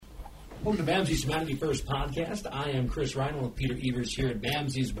Welcome to BAMSI's Humanity First podcast. I am Chris Reinhold with Peter Evers here at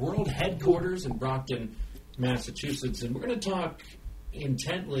BAMSI's World Headquarters in Brockton, Massachusetts. And we're going to talk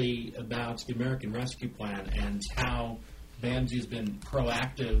intently about the American Rescue Plan and how BAMSI has been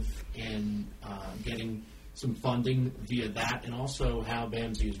proactive in getting some funding via that, and also how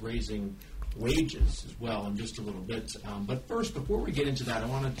BAMSI is raising wages as well in just a little bit. But first, before we get into that, I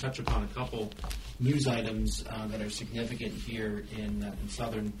want to touch upon a couple news items that are significant here in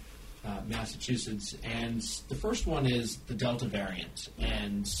southern Massachusetts. And the first one is the Delta variant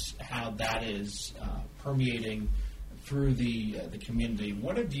and how that is permeating through the community.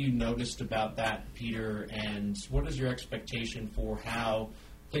 What have you noticed about that, Peter, and what is your expectation for how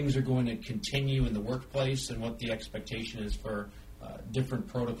things are going to continue in the workplace and what the expectation is for different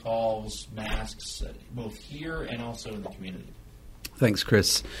protocols, masks, both here and also in the community? Thanks,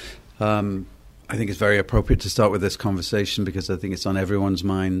 Chris. I think it's very appropriate to start with this conversation because I think it's on everyone's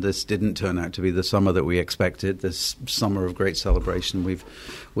mind. This didn't turn out to be the summer that we expected, this summer of great celebration.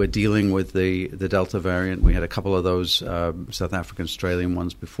 We're dealing with the Delta variant. We had a couple of those South African, Australian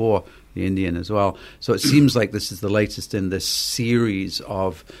ones before, the Indian as well. So it seems like this is the latest in this series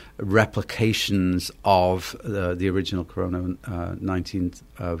of replications of the original Corona-19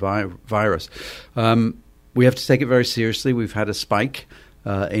 virus. We have to take it very seriously. We've had a spike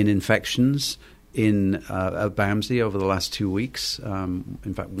in infections in BAMSI over the last 2 weeks.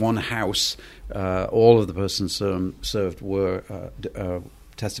 In fact, one house, all of the persons served were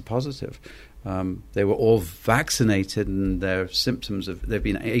tested positive. They were all vaccinated, and their symptoms they've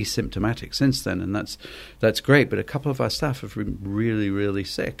been asymptomatic since then, and that's great. But a couple of our staff have been really, really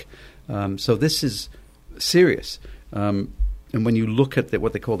sick. So this is serious. And when you look at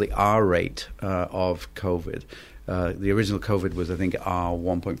what they call the R rate of COVID, the original COVID was, I think,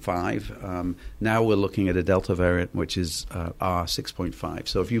 R1.5. Now we're looking at a Delta variant, which is R6.5.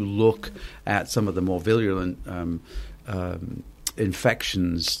 So if you look at some of the more virulent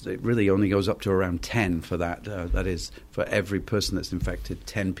infections, it really only goes up to around 10 for that. That is, for every person that's infected,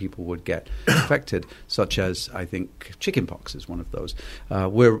 10 people would get infected, such as, I think, chickenpox is one of those.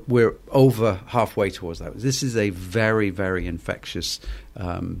 We're over halfway towards that. This is a very, very infectious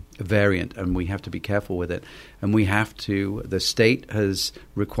variant, and we have to be careful with it. And the state has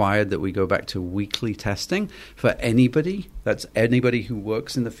required that we go back to weekly testing for anybody. That's anybody who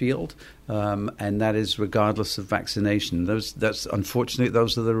works in the field, and that is regardless of vaccination. That's unfortunately,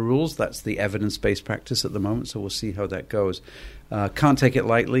 those are the rules. That's the evidence-based practice at the moment, so we'll see how that goes. Can't take it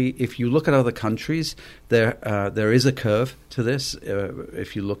lightly. If you look at other countries, there is a curve to this.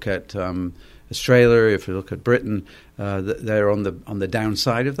 If you look at Australia, if you look at Britain, they're on the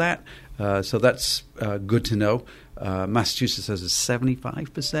downside of that. So that's good to know. Massachusetts has a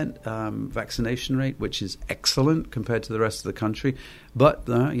 75% vaccination rate, which is excellent compared to the rest of the country. But,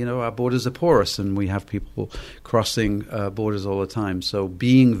 our borders are porous, and we have people crossing borders all the time. So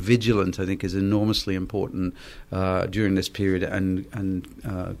being vigilant, I think, is enormously important during this period and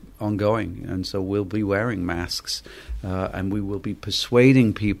ongoing. And so we'll be wearing masks, and we will be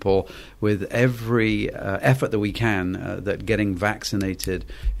persuading people with every effort that we can that getting vaccinated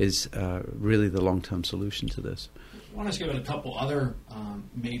is really the long-term solution to this. I want to ask you about a couple other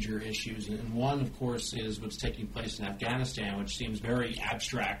major issues, and one, of course, is what's taking place in Afghanistan, which seems very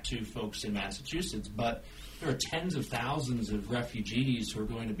abstract to folks in Massachusetts, but there are tens of thousands of refugees who are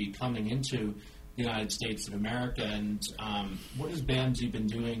going to be coming into the United States of America, and what has BAMSI been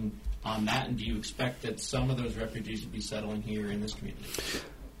doing on that, and do you expect that some of those refugees will be settling here in this community?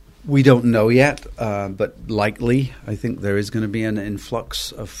 We don't know yet, but likely, I think there is going to be an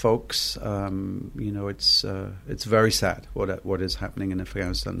influx of folks. It's very sad what is happening in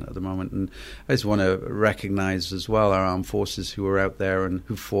Afghanistan at the moment, and I just want to recognize as well our armed forces who are out there and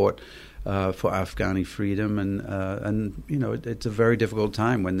who fought for Afghani freedom, and it's a very difficult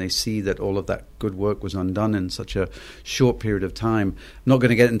time when they see that all of that good work was undone in such a short period of time. I'm not going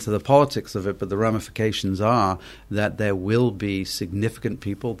to get into the politics of it, but the ramifications are that there will be significant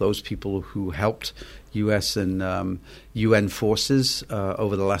people, those people who helped U.S. and UN forces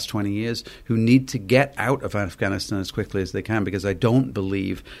over the last 20 years who need to get out of Afghanistan as quickly as they can, because I don't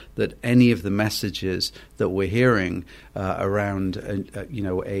believe that any of the messages that we're hearing around a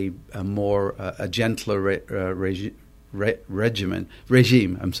gentler regime,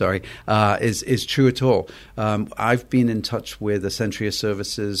 is true at all. I've been in touch with the Centria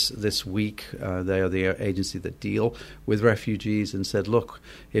Services this week. They are the agency that deal with refugees, and said, look,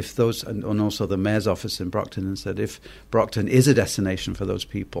 if those, and also the Mayor's office in Brockton, and said if Brockton is a destination for those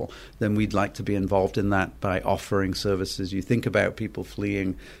people, then we'd like to be involved in that by offering services. You think about people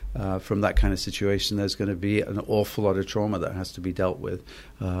fleeing from that kind of situation, there's going to be an awful lot of trauma that has to be dealt with,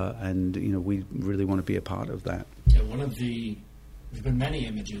 and we really want to be a part of that. Yeah, there's been many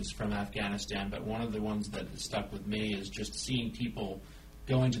images from Afghanistan, but one of the ones that stuck with me is just seeing people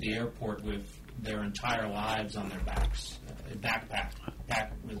going to the airport with their entire lives on their backs, backpacked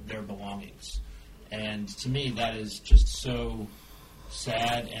with their belongings. And to me, that is just so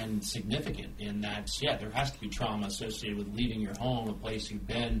sad and significant in that, there has to be trauma associated with leaving your home, a place you've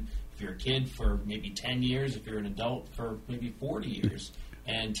been, if you're a kid, for maybe 10 years, if you're an adult, for maybe 40 years,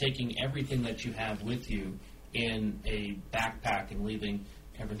 and taking everything that you have with you in a backpack and leaving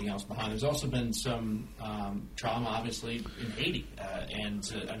everything else behind. There's also been some trauma, obviously, in Haiti, and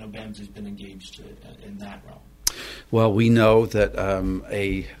I know BAMSI has been engaged in that realm. Well, we know that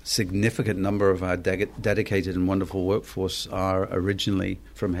a significant number of our dedicated and wonderful workforce are originally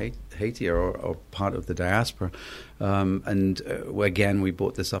from Haiti or part of the diaspora. Again, we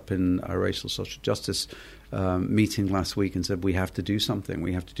brought this up in our racial social justice meeting last week and said we have to do something.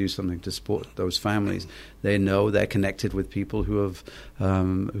 We have to do something to support those families. They know they're connected with people who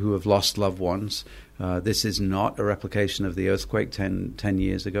have lost loved ones. This is not a replication of the earthquake 10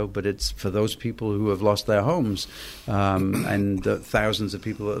 years ago, but it's for those people who have lost their homes and thousands of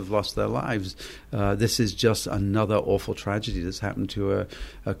people that have lost their lives. This is just another awful tragedy that's happened to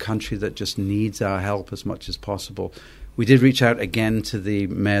a country that just needs our help as much as possible. We did reach out again to the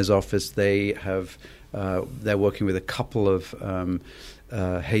Mayor's office. They have they're working with a couple of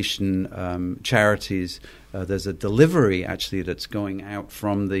Haitian charities. There's a delivery actually that's going out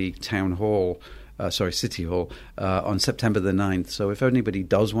from the town hall. City Hall, on September the 9th. So if anybody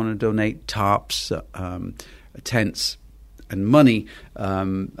does want to donate tarps, tents, and money,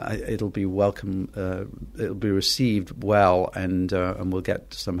 it'll be welcome. It'll be received well, and we'll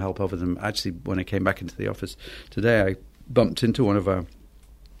get some help over them. Actually, when I came back into the office today, I bumped into one of our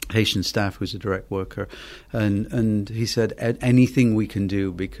Haitian staff who's a direct worker, and he said anything we can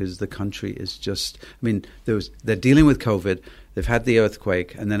do, because the country is just, they're dealing with COVID, they've had the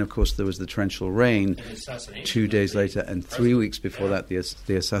earthquake, and then of course there was the torrential rain 2 days later, and 3 weeks before that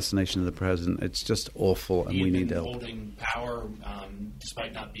the assassination of the president. It's just awful, and we need help. Holding power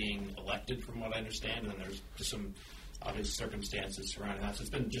despite not being elected, from what I understand, and there's just some obvious circumstances surrounding that. So it's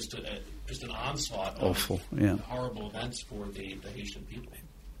been just an onslaught of horrible events for the Haitian people.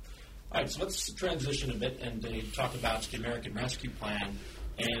 All right, so let's transition a bit and talk about the American Rescue Plan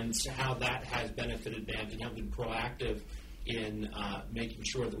and how that has benefited BAMSI and have been proactive in making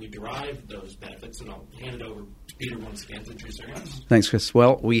sure that we derive those benefits. And I'll hand it over to Peter once again to introduce our guests. Thanks, Chris.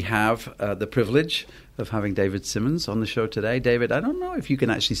 Well, we have the privilege of having David Simmons on the show today. David, I don't know if you can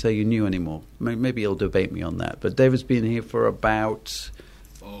actually say you're new anymore. Maybe you'll debate me on that. But David's been here for about...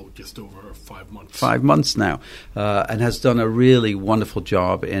 just over 5 months. 5 months now, and has done a really wonderful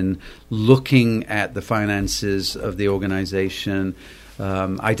job in looking at the finances of the organization,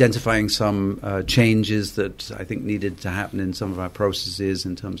 identifying some changes that I think needed to happen in some of our processes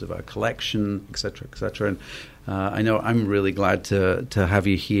in terms of our collection, et cetera, et cetera. And I know I'm really glad to have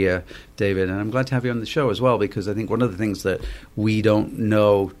you here, David, and I'm glad to have you on the show as well, because I think one of the things that we don't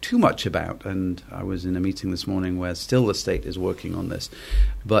know too much about, and I was in a meeting this morning where still the state is working on this,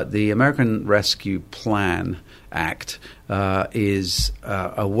 but the American Rescue Plan Act is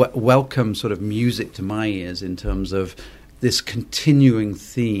a welcome sort of music to my ears in terms of this continuing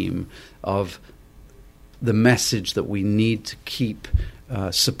theme of the message that we need to keep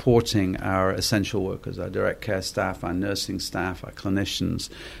supporting our essential workers, our direct care staff, our nursing staff, our clinicians,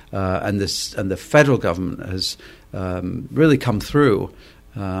 and the federal government has really come through.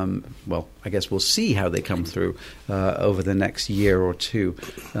 Well, I guess we'll see how they come through over the next year or two.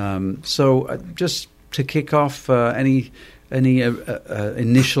 So just to kick off, any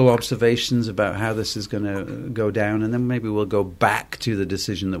initial observations about how this is going to go down, and then maybe we'll go back to the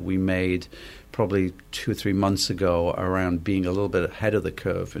decision that we made probably 2 or 3 months ago around being a little bit ahead of the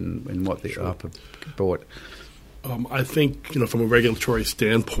curve in what the upper board. I think, from a regulatory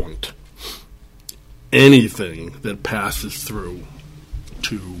standpoint, anything that passes through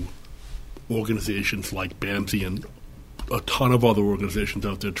to organizations like BAMSI and a ton of other organizations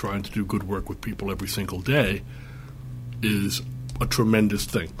out there trying to do good work with people every single day is a tremendous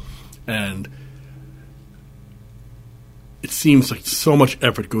thing. And it seems like so much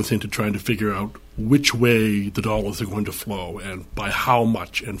effort goes into trying to figure out which way the dollars are going to flow and by how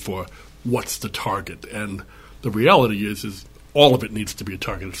much and for what's the target. And the reality is all of it needs to be a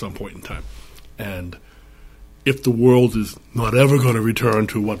target at some point in time. And if the world is not ever going to return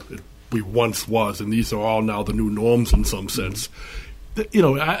to what we once was, and these are all now the new norms in some sense, I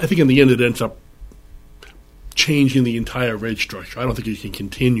think in the end it ends up changing the entire rate structure. I don't think you can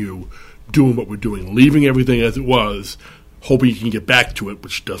continue doing what we're doing, leaving everything as it was, hoping you can get back to it,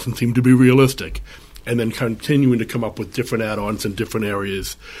 which doesn't seem to be realistic, and then continuing to come up with different add-ons in different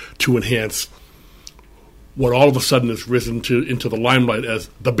areas to enhance what all of a sudden has risen into the limelight as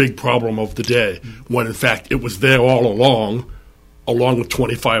the big problem of the day, when in fact it was there all along with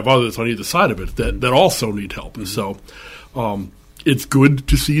 25 others on either side of it that also need help. And so it's good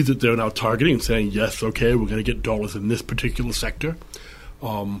to see that they're now targeting and saying, yes, okay, we're going to get dollars in this particular sector.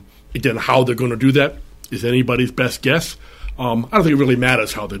 Again, how they're going to do that is anybody's best guess. I don't think it really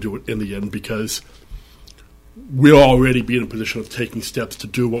matters how they do it in the end, because we'll already be in a position of taking steps to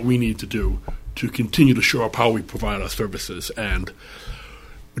do what we need to do to continue to shore up how we provide our services. And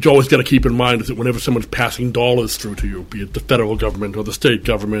what you always got to keep in mind is that whenever someone's passing dollars through to you, be it the federal government or the state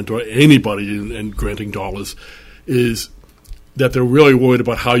government or anybody in granting dollars, is that they're really worried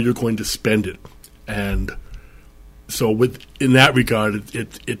about how you're going to spend it. And so in that regard,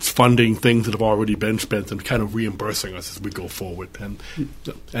 it's funding things that have already been spent and kind of reimbursing us as we go forward. And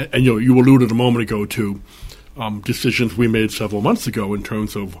you alluded a moment ago to decisions we made several months ago in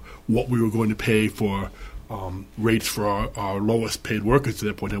terms of what we were going to pay for rates for our lowest paid workers at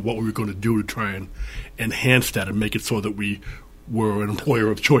that point, and what we were going to do to try and enhance that and make it so that we were an employer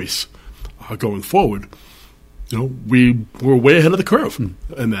of choice going forward. We were way ahead of the curve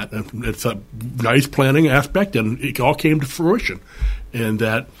in that. And it's a nice planning aspect, and it all came to fruition. And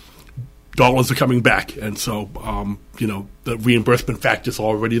that dollars are coming back, and so the reimbursement factor is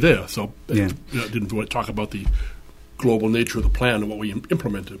already there. So I didn't want to talk about the global nature of the plan and what we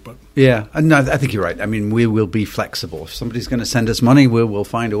implemented. But no, I think you're right. I mean, we will be flexible. If somebody's going to send us money, we'll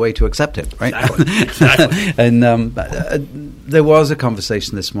find a way to accept it, right? Exactly. And there was a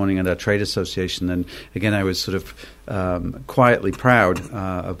conversation this morning at our trade association, and again, I was sort of quietly proud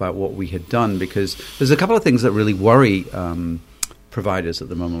about what we had done, because there's a couple of things that really worry providers at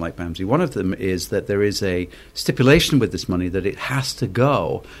the moment, like BAMSI. One of them is that there is a stipulation with this money that it has to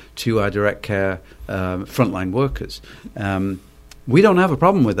go to our direct care frontline workers. We don't have a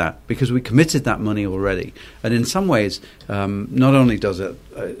problem with that, because we committed that money already. And in some ways, not only does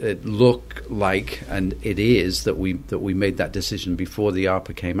it look like, and it is, that we made that decision before the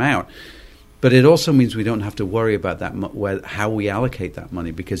ARPA came out, but it also means we don't have to worry about that how we allocate that money,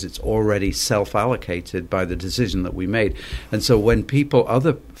 because it's already self-allocated by the decision that we made. And so when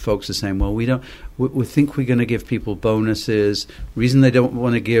other folks are saying, well, we think we're going to give people bonuses, reason they don't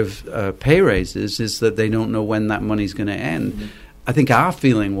want to give pay raises is that they don't know when that money's going to end. Mm-hmm. I think our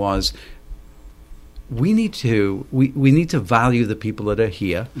feeling was, we need to value the people that are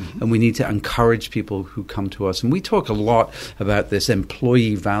here, and we need to encourage people who come to us. And we talk a lot about this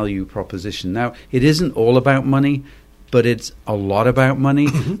employee value proposition. Now, it isn't all about money, but it's a lot about money.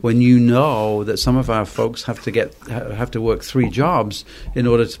 When you know that some of our folks have to work 3 jobs in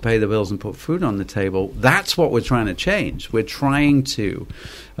order to pay the bills and put food on the table. That's what we're trying to change. We're trying to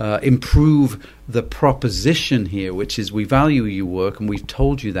improve the proposition here, which is we value your work, and we've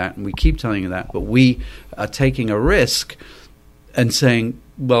told you that, and we keep telling you that, but we are taking a risk and saying,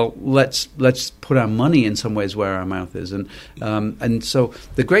 well, let's put our money in some ways where our mouth is. And so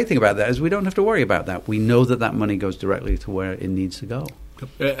the great thing about that is we don't have to worry about that. We know that money goes directly to where it needs to go.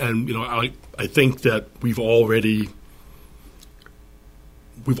 And I think that we've already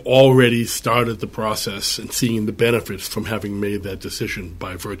started the process and seeing the benefits from having made that decision,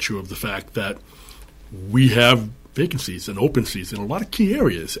 by virtue of the fact that we have vacancies and open seats in a lot of key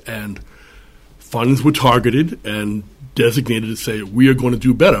areas, and funds were targeted and designated to say, we are going to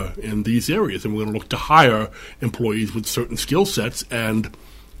do better in these areas, and we're going to look to hire employees with certain skill sets. And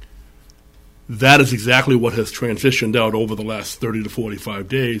that is exactly what has transitioned out over the last 30 to 45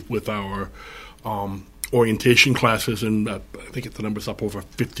 days with our orientation classes, and I think the number's up over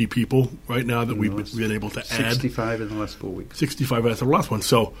 50 people right now that we've been able to add. 65 in the last 4 weeks. 65 after the last one.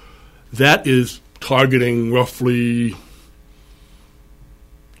 So that is targeting roughly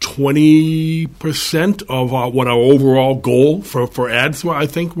 20% of what our overall goal for ads were, I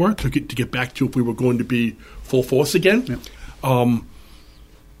think, were to get back to if we were going to be full force again. Yep.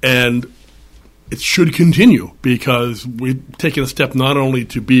 And it should continue, because we've taken a step not only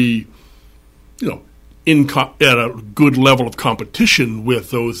to be, at a good level of competition with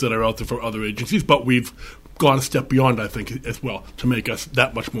those that are out there for other agencies, but we've gone a step beyond, I think, as well, to make us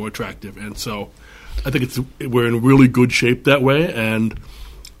that much more attractive. And so I think we're in really good shape that way, and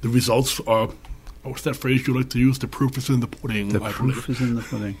the results are, what's that phrase you like to use? The proof is in the pudding. The proof is in the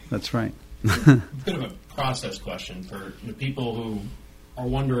pudding. That's right. A bit of a process question for the people who are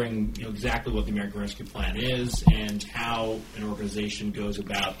wondering exactly what the American Rescue Plan is and how an organization goes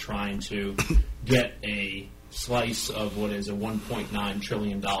about trying to get a slice of what is a $1.9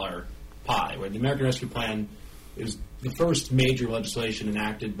 trillion pie, where the American Rescue Plan is the first major legislation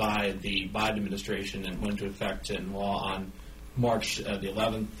enacted by the Biden administration and went into effect in law on March the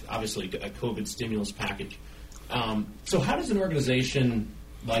 11th, obviously a COVID stimulus package. So how does an organization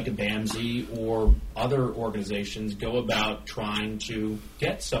like a BAMSI or other organizations go about trying to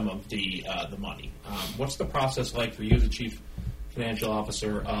get some of the money? What's the process like for you as a chief financial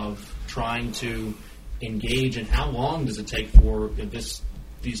officer of trying to engage, and how long does it take for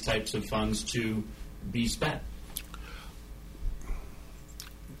these types of funds to be spent?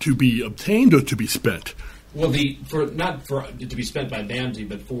 To be obtained or to be spent? Well, not to be spent by BAMSI,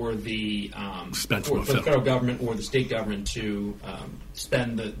 but for the the federal government or the state government to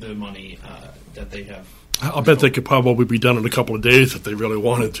spend the money that they have. I'll bet they could probably be done in a couple of days if they really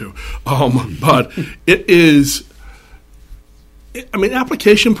wanted to. But it is,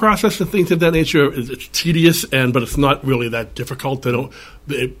 application process and things of that nature, it's tedious, but it's not really that difficult.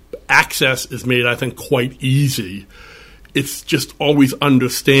 The access is made, I think, quite easy. It's just always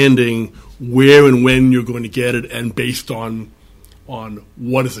understanding where and when you're going to get it, and based on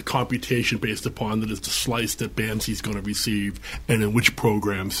what is the computation based upon that is the slice that BAMSI is going to receive, and in which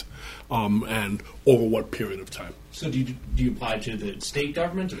programs, and over what period of time. So do you apply to the state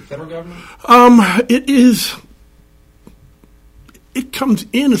government, to the federal government? It comes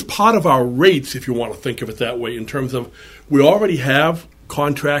in as part of our rates, if you want to think of it that way, in terms of we already have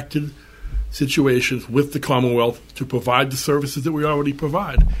contracted situations with the Commonwealth to provide the services that we already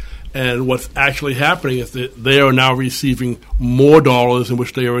provide. And what's actually happening is that they are now receiving more dollars, in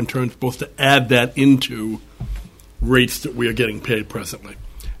which they are in turn supposed to add that into rates that we are getting paid presently.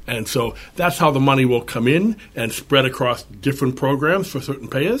 And so that's how the money will come in and spread across different programs for certain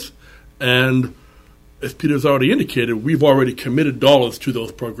payers. And as Peter's already indicated, we've already committed dollars to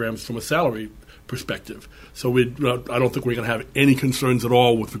those programs from a salary perspective. So I don't think we're going to have any concerns at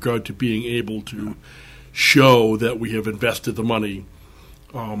all with regard to being able to show that we have invested the money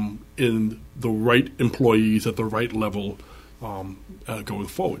in the right employees at the right level going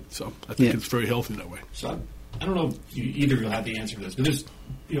forward. So I think it's very healthy that way. So I don't know if either of you have the answer to this, but there's,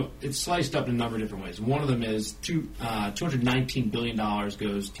 it's sliced up in a number of different ways. One of them is $219 billion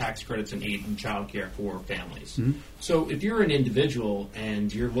goes tax credits and aid and child care for families. Mm-hmm. So if you're an individual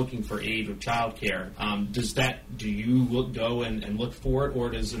and you're looking for aid with child care, do you go and look for it, or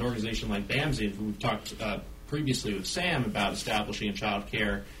does an organization like BAMSI, who we've talked previously with Sam about establishing a child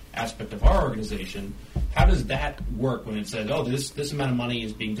care aspect of our organization, how does that work when it says, this amount of money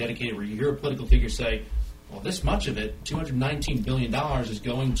is being dedicated, where you hear a political figure say, well, this much of it, $219 billion, is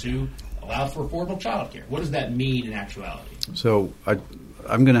going to allow for affordable child care? What does that mean in actuality? So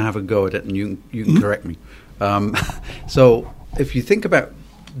I'm going to have a go at it, and you can correct me. So if you think about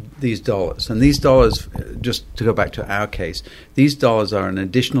these dollars, and these dollars, just to go back to our case, these dollars are an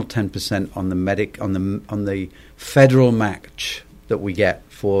additional 10% on the federal match that we get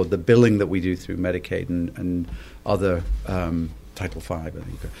for the billing that we do through Medicaid and other Title V, I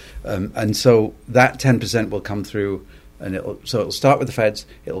think. And so that 10% will come through, and it'll start with the feds,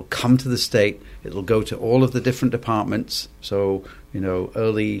 it'll come to the state, it'll go to all of the different departments. So,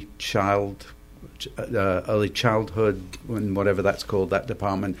 early childhood, and whatever that's called, that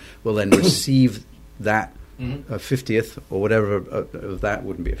department will then receive that 50th or whatever of that.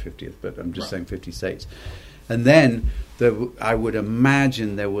 Wouldn't be a 50th, but I'm just saying 50 states. And then I would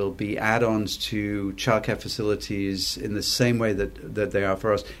imagine there will be add-ons to childcare facilities in the same way that they are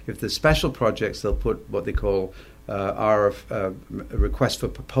for us. If the special projects, they'll put what they call requests for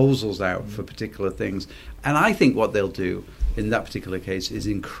proposals out for particular things. And I think what they'll do in that particular case is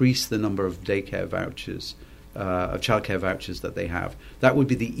increase the number of daycare vouchers, of childcare vouchers that they have. That would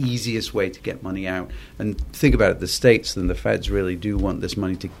be the easiest way to get money out. And think about it, the states and the feds really do want this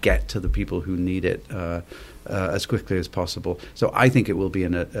money to get to the people who need it as quickly as possible. So I think it will be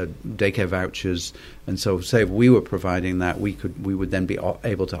in a daycare vouchers. And so say if we were providing that, we would then be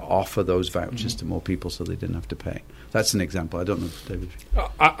able to offer those vouchers to more people so they didn't have to pay. That's an example. I don't know if David...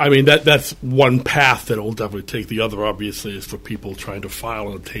 that's one path that will definitely take. The other, obviously, is for people trying to file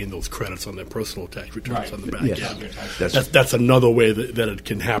and obtain those credits on their personal tax returns on the back end. That's another way that it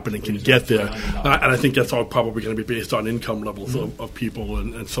can happen and can get there. And I think that's all probably going to be based on income levels of people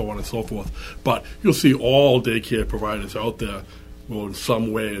and so on and so forth. But you'll see all all daycare providers out there will in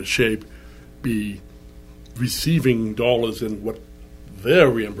some way or shape be receiving dollars in what their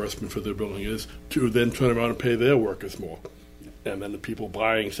reimbursement for their building is to then turn around and pay their workers more. And then the people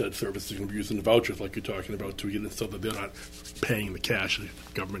buying said services are going to be using the vouchers like you're talking about to get it so that they're not paying the cash. The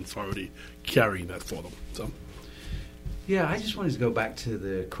government's already carrying that for them. So, yeah, I just wanted to go back to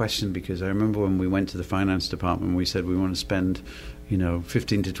the question because I remember when we went to the finance department, we said we want to spend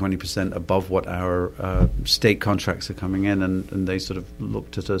 15 to 20% above what our state contracts are coming in, and they sort of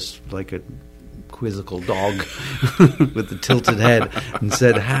looked at us like a quizzical dog with the tilted head and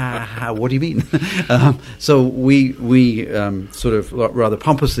said, what do you mean? So we sort of rather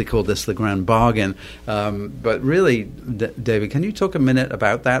pompously called this the grand bargain. But really, David, can you talk a minute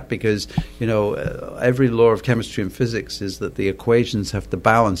about that? Because, every law of chemistry and physics is that the equations have to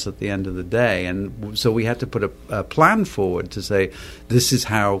balance at the end of the day. And so we had to put a plan forward to say, this is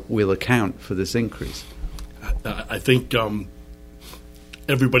how we'll account for this increase. I think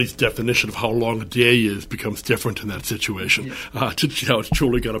everybody's definition of how long a day is becomes different in that situation to see how it's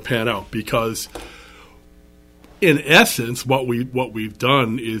truly going to pan out. Because, in essence, what we've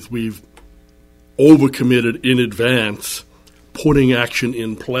done is we've overcommitted in advance, putting action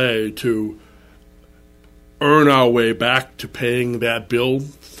in play to earn our way back to paying that bill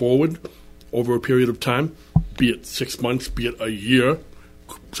forward over a period of time, be it 6 months, be it a year,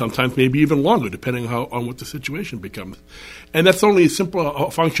 sometimes maybe even longer, depending on what the situation becomes. And that's only a simple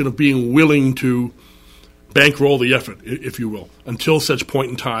function of being willing to bankroll the effort, if you will, until such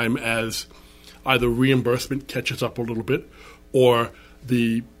point in time as either reimbursement catches up a little bit or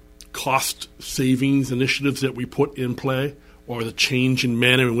the cost savings initiatives that we put in play or the change in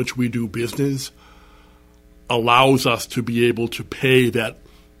manner in which we do business allows us to be able to pay that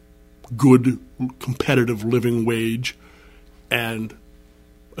good competitive living wage and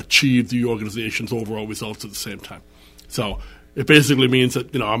achieve the organization's overall results at the same time. So it basically means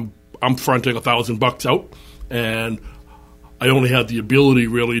that I'm fronting $1,000 out, and I only have the ability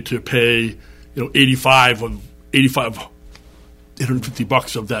really to pay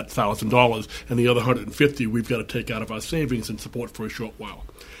 $850 of that $1,000, and the other $150 we've got to take out of our savings and support for a short while.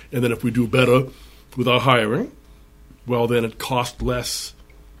 And then if we do better with our hiring, well, then it costs less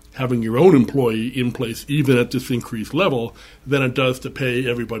having your own employee in place, even at this increased level, than it does to pay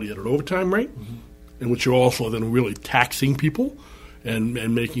everybody at an overtime rate, in which you're also then really taxing people and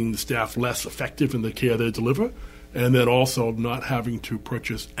making the staff less effective in the care they deliver, and then also not having to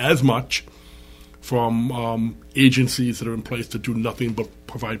purchase as much from agencies that are in place to do nothing but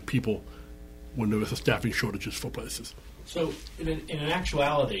provide people when there is a staffing shortages for places. So in an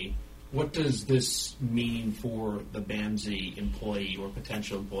actuality, what does this mean for the BAMSI employee or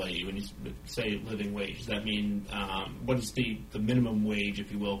potential employee when you say living wage? Does that mean what is the minimum wage,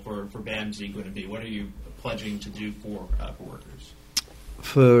 if you will, for BAMSI going to be? What are you pledging to do for workers?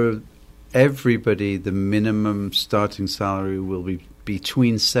 For everybody, the minimum starting salary will be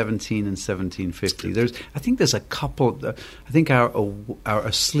between $17 and $17.50. I think there's a couple. I think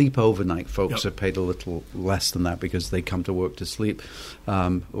our sleep overnight folks are paid a little less than that because they come to work to sleep,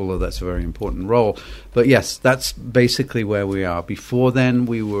 although that's a very important role. But yes, that's basically where we are. Before then,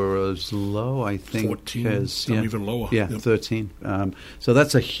 we were as low, I think, 14, as even lower. Yeah, 13. So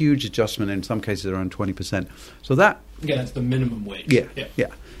that's a huge adjustment. In some cases, around 20%. So that. Yeah, that's the minimum wage. Yeah.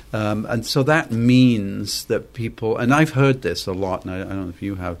 And so that means that people, and I've heard this a lot, and I don't know if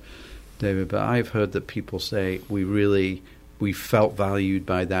you have, David, but I've heard that people say we felt valued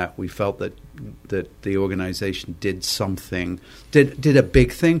by that. We felt that the organization did something, did a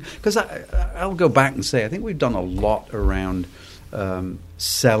big thing. Because I'll go back and say I think we've done a lot around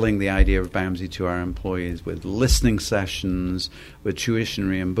selling the idea of BAMSI to our employees with listening sessions, with tuition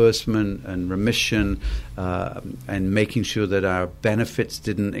reimbursement and remission, and making sure that our benefits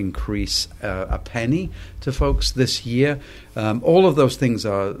didn't increase a penny to folks this year. All of those things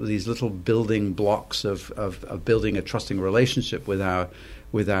are these little building blocks of building a trusting relationship with our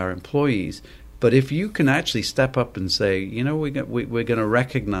employees. But if you can actually step up and say, we're going to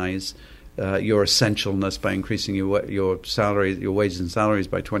recognize your essentialness by increasing your salary, your wages and salaries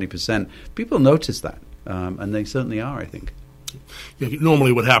by 20%. People notice that, and they certainly are, I think. Yeah,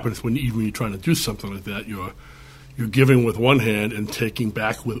 normally what happens when you're trying to do something like that, you're giving with one hand and taking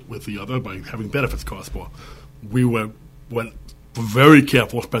back with the other by having benefits cost more. We went very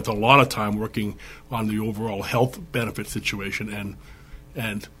careful, spent a lot of time working on the overall health benefit situation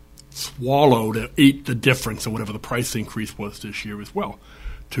and swallowed, ate the difference of whatever the price increase was this year as well,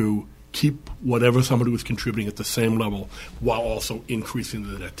 to keep whatever somebody was contributing at the same level while also increasing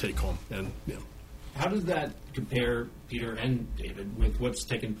the net take home. And How does that compare, Peter and David, with what's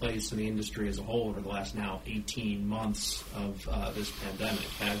taken place in the industry as a whole over the last now 18 months of this pandemic?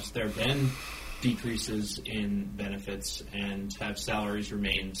 Has there been decreases in benefits, and have salaries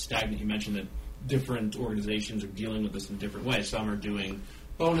remained stagnant? You mentioned that different organizations are dealing with this in different ways. Some are doing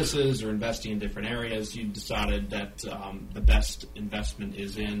bonuses or investing in different areas. You decided that the best investment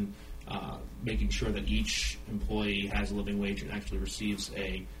is in making sure that each employee has a living wage and actually receives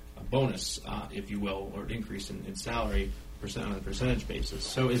a bonus, if you will, or an increase in salary on a percentage basis.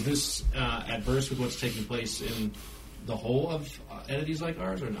 So is this adverse with what's taking place in the whole of entities like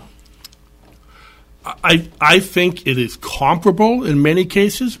ours, or no? I think it is comparable in many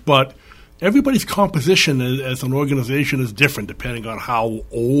cases, but everybody's composition as an organization is different depending on how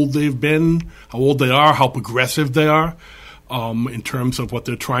old they've been, how old they are, how progressive they are in terms of what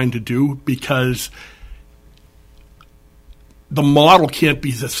they're trying to do, because the model can't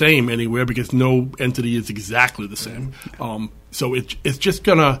be the same anywhere because no entity is exactly the same. So it's just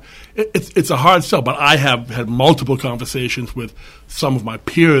it's a hard sell. But I have had multiple conversations with some of my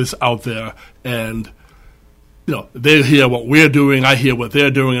peers out there, and they hear what we're doing, I hear what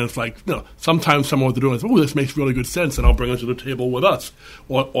they're doing, and it's like, sometimes some of what they're doing is, oh, this makes really good sense, and I'll bring it to the table with us,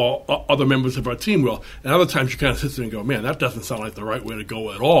 or other members of our team will. And other times you kind of sit there and go, man, that doesn't sound like the right way to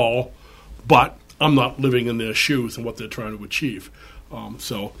go at all, but I'm not living in their shoes and what they're trying to achieve.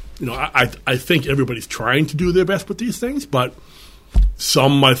 I think everybody's trying to do their best with these things, but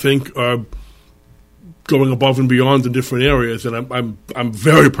some, I think, are going above and beyond in different areas, and I'm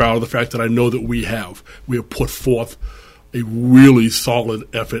very proud of the fact that I know that we have put forth a really solid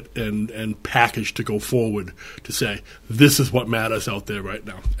effort and package to go forward to say this is what matters out there right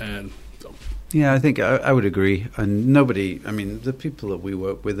now. And yeah, I think I would agree. And the people that we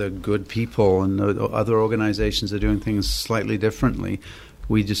work with are good people, and other organizations are doing things slightly differently.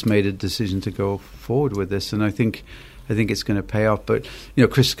 We just made a decision to go forward with this, and I think it's going to pay off. But,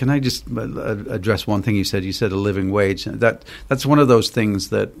 Chris, can I just address one thing you said? You said a living wage. That's one of those things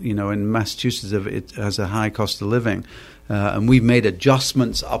that, in Massachusetts, it has a high cost of living. And we've made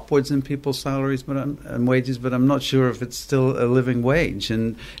adjustments upwards in people's salaries and wages, but I'm not sure if it's still a living wage.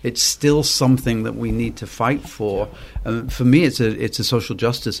 And it's still something that we need to fight for. For me, it's a social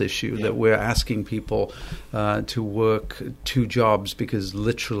justice issue that we're asking people to work 2 jobs because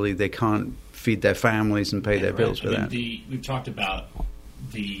literally they can't feed their families and pay their bills with that. We've talked about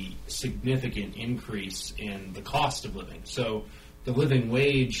the significant increase in the cost of living. So the living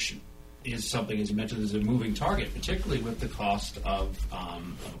wage is something, as you mentioned, is a moving target, particularly with the cost of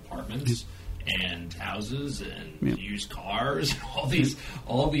apartments and houses and used cars.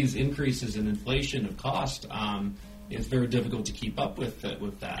 all these increases in inflation of cost. It's very difficult to keep up with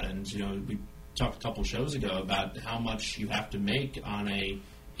that. And we talked a couple shows ago about how much you have to make on a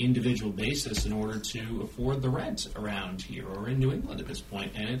individual basis in order to afford the rent around here or in New England at this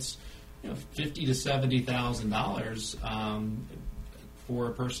point, and it's $50,000 to $70,000 for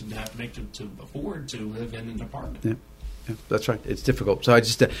a person to have to make to afford to live in an apartment. Yeah, that's right. It's difficult. So I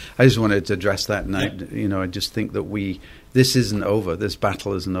just wanted to address that, and I just think that this isn't over. This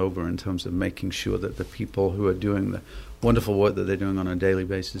battle isn't over in terms of making sure that the people who are doing the wonderful work that they're doing on a daily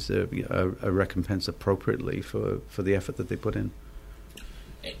basis are recompensed appropriately for the effort that they put in.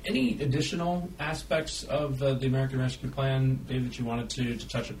 Any additional aspects of the American Rescue Plan, Dave, that you wanted to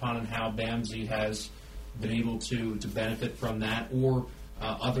touch upon, and how BAMSI has been able to benefit from that, or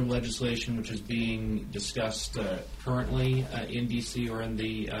other legislation which is being discussed currently in D.C. or in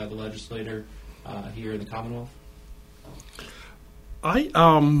the legislature here in the Commonwealth?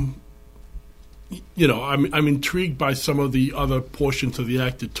 I'm intrigued by some of the other portions of the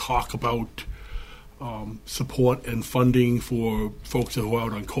act that talk about support and funding for folks who are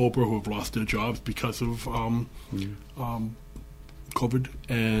out on COBRA who have lost their jobs because of COVID,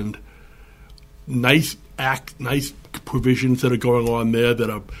 and nice provisions that are going on there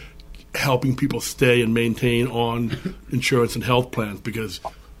that are helping people stay and maintain on insurance and health plans, because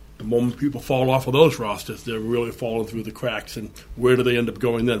the moment people fall off of those rosters, they're really falling through the cracks, and where do they end up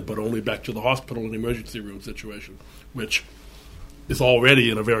going then? But only back to the hospital and emergency room situation, which is already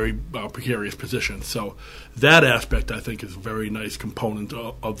in a very precarious position. So that aspect, I think, is a very nice component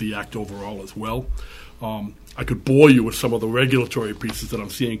of the Act overall as well. I could bore you with some of the regulatory pieces that I'm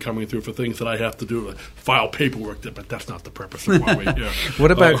seeing coming through for things that I have to do to file paperwork, but that's not the purpose of why we're here.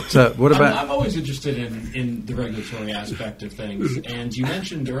 What about? I'm always interested in the regulatory aspect of things. And you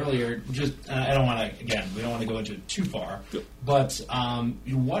mentioned earlier, I don't want to, again, we don't want to go into it too far, but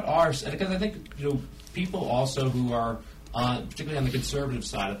what are, because I think people also who are particularly on the conservative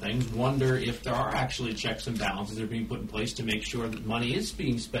side of things, wonder if there are actually checks and balances that are being put in place to make sure that money is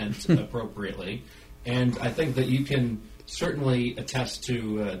being spent appropriately. And I think that you can certainly attest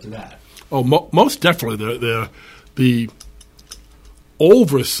to that. Oh, most definitely. The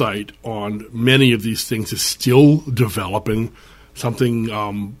oversight on many of these things is still developing. Something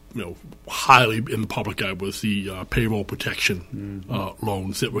highly in the public eye was the payroll protection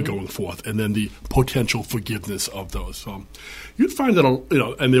loans that were going forth, and then the potential forgiveness of those. You'd find that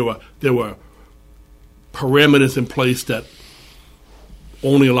and there were parameters in place that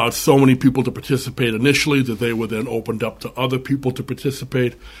only allowed so many people to participate initially, that they were then opened up to other people to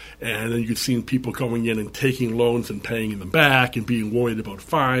participate, and then you've seen people coming in and taking loans and paying them back and being worried about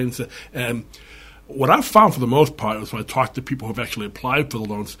fines. And what I've found for the most part is when I talk to people who have actually applied for the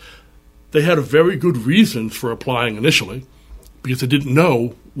loans, they had a very good reasons for applying initially because they didn't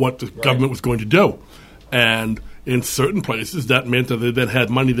know what the government was going to do. And in certain places, that meant that they then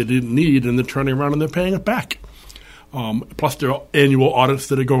had money they didn't need, and they're turning around and they're paying it back. Plus, there are annual audits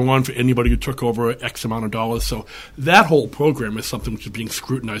that are going on for anybody who took over X amount of dollars. So that whole program is something which is being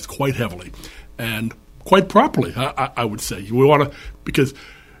scrutinized quite heavily and quite properly, I would say. We want to, because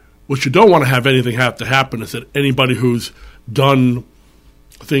what you don't want to have anything have to happen is that anybody who's done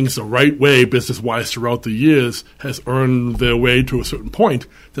things the right way, business-wise, throughout the years, has earned their way to a certain point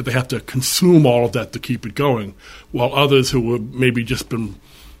that they have to consume all of that to keep it going, while others who have maybe just been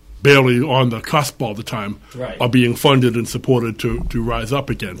barely on the cusp all the time are being funded and supported to rise up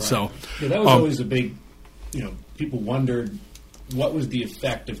again. Right. So that was always a big, people wondered what was the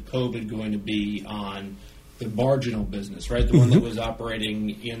effect of COVID going to be on the marginal business, right? The one that was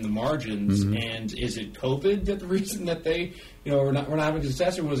operating in the margins. And is it COVID that the reason that they, we're not having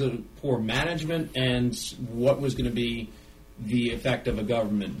success, or was it poor management? And what was going to be the effect of a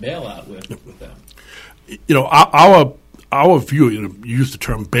government bailout with them? Our view, you use the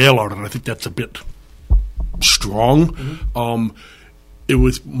term bailout, and I think that's a bit strong. It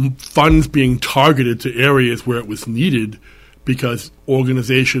was funds being targeted to areas where it was needed because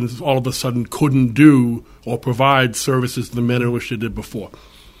organizations all of a sudden couldn't do or provide services in the manner in which they did before,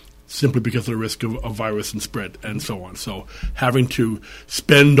 simply because of the risk of virus and spread and so on. So having to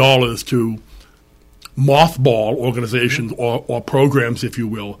spend dollars to mothball organizations or programs, if you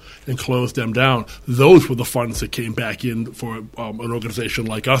will, and close them down. Those were the funds that came back in for an organization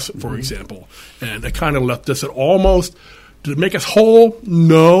like us, for example. And it kind of left us at almost, did it make us whole?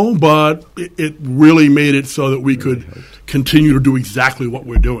 No, but it really made it so that we could continue to do exactly what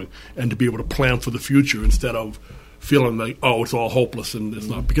we're doing and to be able to plan for the future instead of feeling like, oh, it's all hopeless, and it's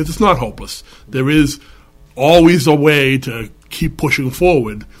not, because it's not hopeless. There is always a way to keep pushing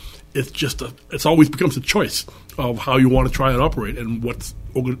forward. It's just it's always becomes a choice of how you want to try and operate and what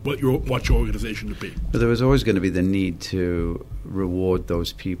your organization to be. But there was always going to be the need to reward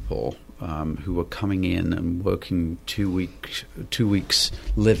those people who were coming in and working 2 weeks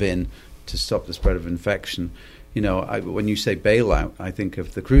live-in to stop the spread of infection. When you say bailout, I think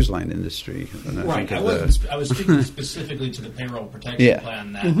of the cruise line industry. And I was speaking specifically to the payroll protection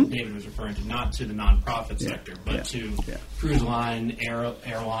plan that David was referring to, not to the nonprofit sector, but to cruise line,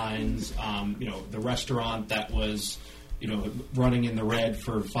 airlines, the restaurant that was, running in the red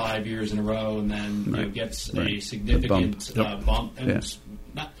for 5 years in a row and then gets a significant bump. And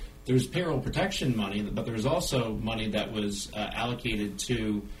there's payroll protection money, but there was also money that was allocated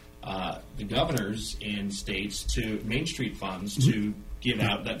to the governors in states to Main Street funds to give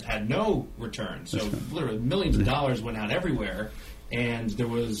out that had no return. So literally millions of dollars went out everywhere, and there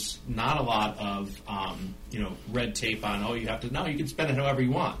was not a lot of red tape on, you have to, no, you can spend it however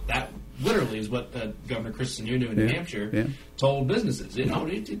you want. That literally is what Governor Chris Sununu in New Hampshire told businesses.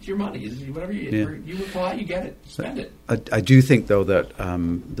 It's your money. Whatever you apply, you get it. Spend it. I do think, though, that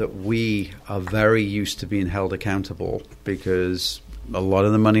that we are very used to being held accountable because a lot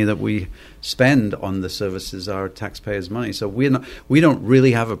of the money that we spend on the services are taxpayers' money. So we don't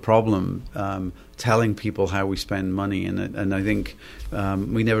really have a problem telling people how we spend money, and I think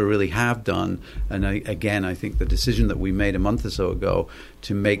we never really have done. And I think the decision that we made a month or so ago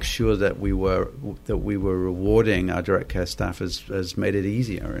to make sure that we were rewarding our direct care staff has made it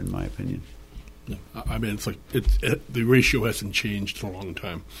easier, in my opinion. Yeah. I mean, it's like the ratio hasn't changed in a long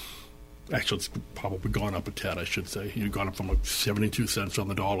time. Actually, it's probably gone up a tad, I should say. You've gone up from 72 cents on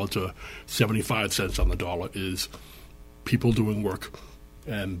the dollar to 75 cents on the dollar is people doing work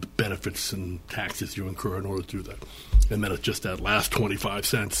and benefits and taxes you incur in order to do that. And then it's just that last 25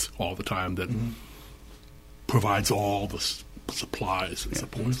 cents all the time that provides all the supplies and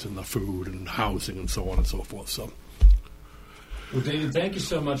supports and the food and housing and so on and so forth. So, well, David, thank you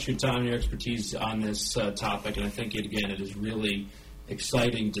so much for your time and your expertise on this topic. And I think, it is really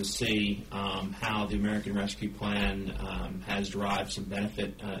exciting to see how the American Rescue Plan has derived some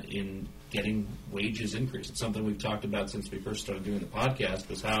benefit in getting wages increased. It's something we've talked about since we first started doing the podcast,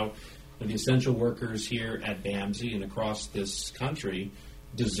 was how the essential workers here at BAMSI and across this country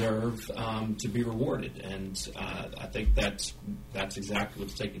deserve to be rewarded, and I think that's exactly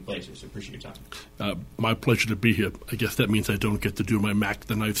what's taking place here. So appreciate your time. My pleasure to be here. I guess that means I don't get to do my Mac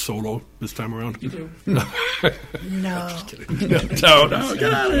the Knife solo this time around. You do. No. No,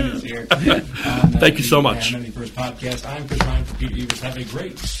 get out of here. Thank you so much. First podcast. I'm Chris Ryan for Peter Evers. Have a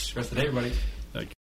great rest of the day, everybody.